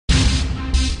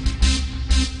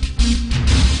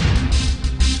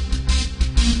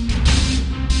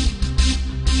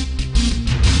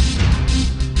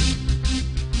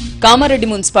కామారెడ్డి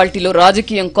మున్సిపాలిటీలో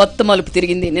రాజకీయం కొత్త మలుపు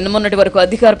తిరిగింది. నిన్న మొన్నటి వరకు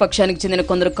అధికార పక్షానికి చెందిన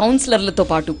కొందరు కౌన్సిలర్లతో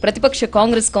పాటు ప్రతిపక్ష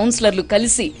కాంగ్రెస్ కౌన్సిలర్లు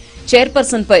కలిసి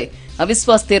చైర్పర్సన్ పై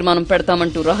అవిశ్వాస తీర్మానం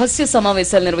పెడతామంటూ రహస్య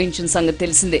సమావేశాలు నిర్వహించిన సంగతి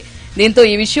తెలిసిందే. దీంతో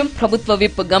ఈ విషయం ప్రభుత్వ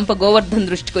విప్ గంప గోవర్ధన్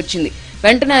దృష్టికొచ్చింది.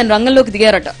 వెంటనే ఆయన రంగంలోకి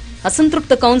దిగారట.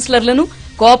 అసంతృప్త కౌన్సిలర్లను,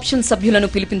 కోఆప్షన్ సభ్యులను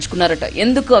పిలిపించుకున్నారట.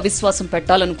 ఎందుకు అవిశ్వాసం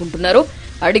పెట్టాలనుకుంటున్నారో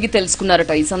అడిగి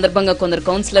తెలుసుకున్నారట. ఈ సందర్భంగా కొందరు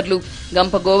కౌన్సిలర్లు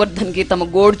గంప గోవర్ధన్ కి తమ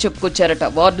గోడు చెప్పుకొచ్చారట.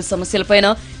 వార్డు సమస్యలపైన,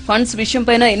 ఫండ్స్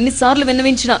విషయంపైన ఎన్నిసార్లు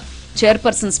విన్నవించినా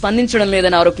చైర్పర్సన్ స్పందించడం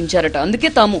లేదని ఆరోపించారట. అందుకే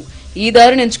తాము ఈ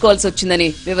దారిని ఎంచుకోవాల్సి వచ్చిందని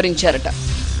వివరించారట.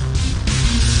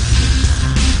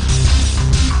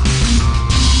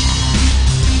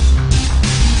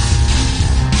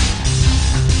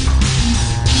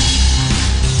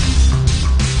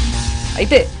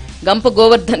 అయితే గంప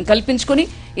గోవర్ధన్ కల్పించుకుని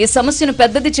ఈ సమస్యను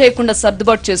పెద్దది చేయకుండా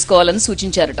సర్దుబాటు చేసుకోవాలని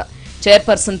సూచించారట.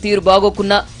 చైర్పర్సన్ తీరు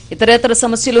బాగోకున్నా, ఇతరేతర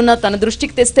సమస్యలున్నా తన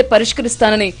దృష్టికి తెస్తే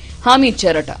పరిష్కరిస్తానని హామీ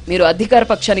ఇచ్చారట. మీరు అధికార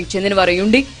పక్షానికి చెందిన వారై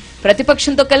ఉండి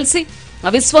ప్రతిపక్షంతో కలిసి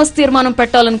అవిశ్వాస తీర్మానం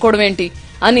పెట్టాలనుకోవడం ఏంటి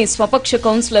అని స్వపక్ష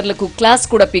కౌన్సిలర్లకు క్లాస్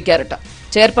కూడా పీకారట.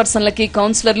 చైర్పర్సన్లకి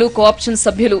కౌన్సిలర్లు, కోఆప్షన్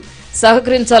సభ్యులు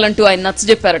సహకరించాలంటూ ఆయన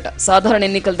నచ్చజెప్పారట. సాధారణ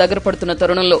ఎన్నికలు దగ్గర పడుతున్న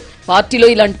తరుణంలో పార్టీలో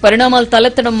ఇలాంటి పరిణామాలు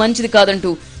తలెత్తడం మంచిది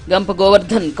కాదంటూ గంప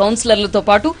గోవర్ధన్ కౌన్సిలర్లతో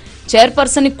పాటు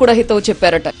చైర్పర్సన్ కి కూడా హితవు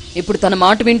చెప్పారట. ఇప్పుడు తన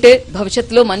మాట వింటే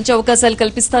భవిష్యత్తులో మంచి అవకాశాలు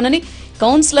కల్పిస్తానని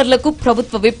కౌన్సిలర్లకు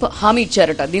ప్రభుత్వ విప్ హామీ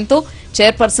ఇచ్చారట. దీంతో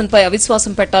చైర్పర్సన్ పై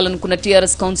అవిశ్వాసం పెట్టాలనుకున్న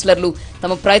టీఆర్ఎస్ కౌన్సిలర్లు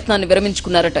తమ ప్రయత్నాన్ని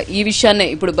విరమించుకున్నారట. ఈ విషయాన్నే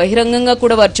ఇప్పుడు బహిరంగంగా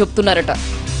కూడా వారు చెబుతున్నారట.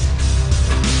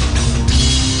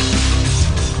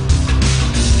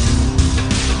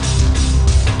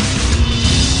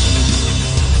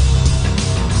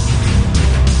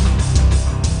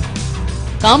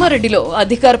 కామారెడ్డిలో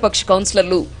అధికార పక్ష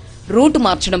కౌన్సిలర్లు రూట్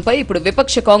మార్చడంపై ఇప్పుడు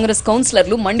విపక్ష కాంగ్రెస్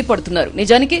కౌన్సిలర్లు మండిపడుతున్నారు.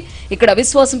 నిజానికి ఇక్కడ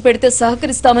అవిశ్వాసం పెడితే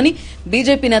సహకరిస్తామని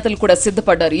బీజేపీ నేతలు కూడా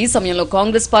సిద్ధపడ్డారు. ఈ సమయంలో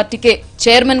కాంగ్రెస్ పార్టీకే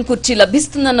చైర్మన్ కుర్చీ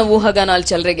లభిస్తుందన్న ఊహాగానాలు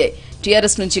చెలరేగాయి.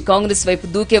 టీఆర్ఎస్ నుంచి కాంగ్రెస్ వైపు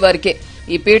దూకే వారికే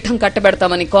ఈ పీఠం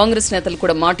కట్టబెడతామని కాంగ్రెస్ నేతలు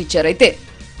కూడా మాటిచ్చారు. అయితే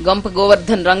గంప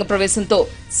గోవర్ధన్ రంగప్రవేశంతో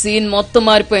సీన్ మొత్తం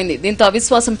మారిపోయింది. దీంతో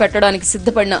అవిశ్వాసం పెట్టడానికి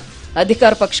సిద్ధపడిన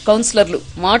అధికార పక్ష కౌన్సిలర్లు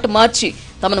మాట మార్చి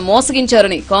తమను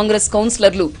మోసగించారని కాంగ్రెస్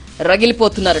కౌన్సిలర్లు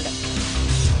రగిలిపోతున్నారట.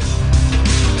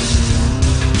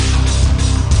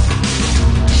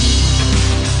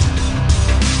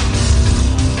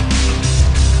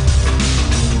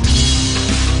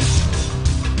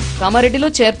 కామారెడ్డిలో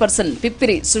చైర్పర్సన్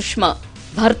పిప్పిరి సుష్మా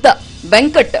భర్త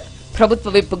వెంకట్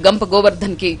ప్రభుత్వ విప్ గంప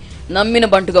గోవర్ధన్ కి నమ్మిన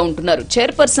బంటుగా ఉంటున్నారు.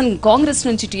 చైర్పర్సన్ కాంగ్రెస్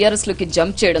నుంచి టీఆర్ఎస్ లోకి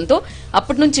జంప్ చేయడంతో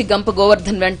అప్పటి నుంచి గంప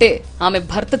గోవర్ధన్ వెంటే ఆమె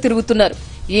భర్త తిరుగుతున్నారు.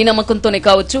 ఈ నమ్మకంతోనే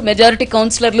కావచ్చు మెజారిటీ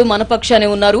కౌన్సిలర్లు మన పక్షానే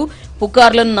ఉన్నారు,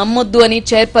 పుకార్లను నమ్మొద్దు అని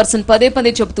చైర్పర్సన్ పదే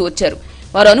పదే చెబుతూ వచ్చారు.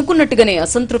 వారు అనుకున్నట్టుగానే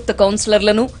అసంతృప్త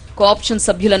కౌన్సిలర్లను, కోఆప్షన్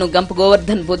సభ్యులను గంప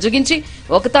గోవర్ధన్ బుజ్జగించి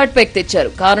ఒకతాటిపైకి తెచ్చారు.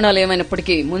 కారణాలు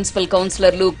ఏమైనప్పటికీ మున్సిపల్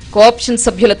కౌన్సిలర్లు, కోఆప్షన్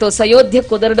సభ్యులతో సయోధ్య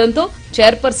కుదరడంతో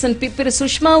చైర్పర్సన్ పిప్పిరి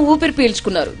సుష్మా ఊపిరి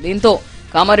పీల్చుకున్నారు. దీంతో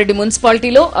కామారెడ్డి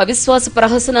మున్సిపాలిటీలో అవిశ్వాస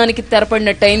ప్రహసనానికి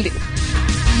తెరపడినట్టయింది.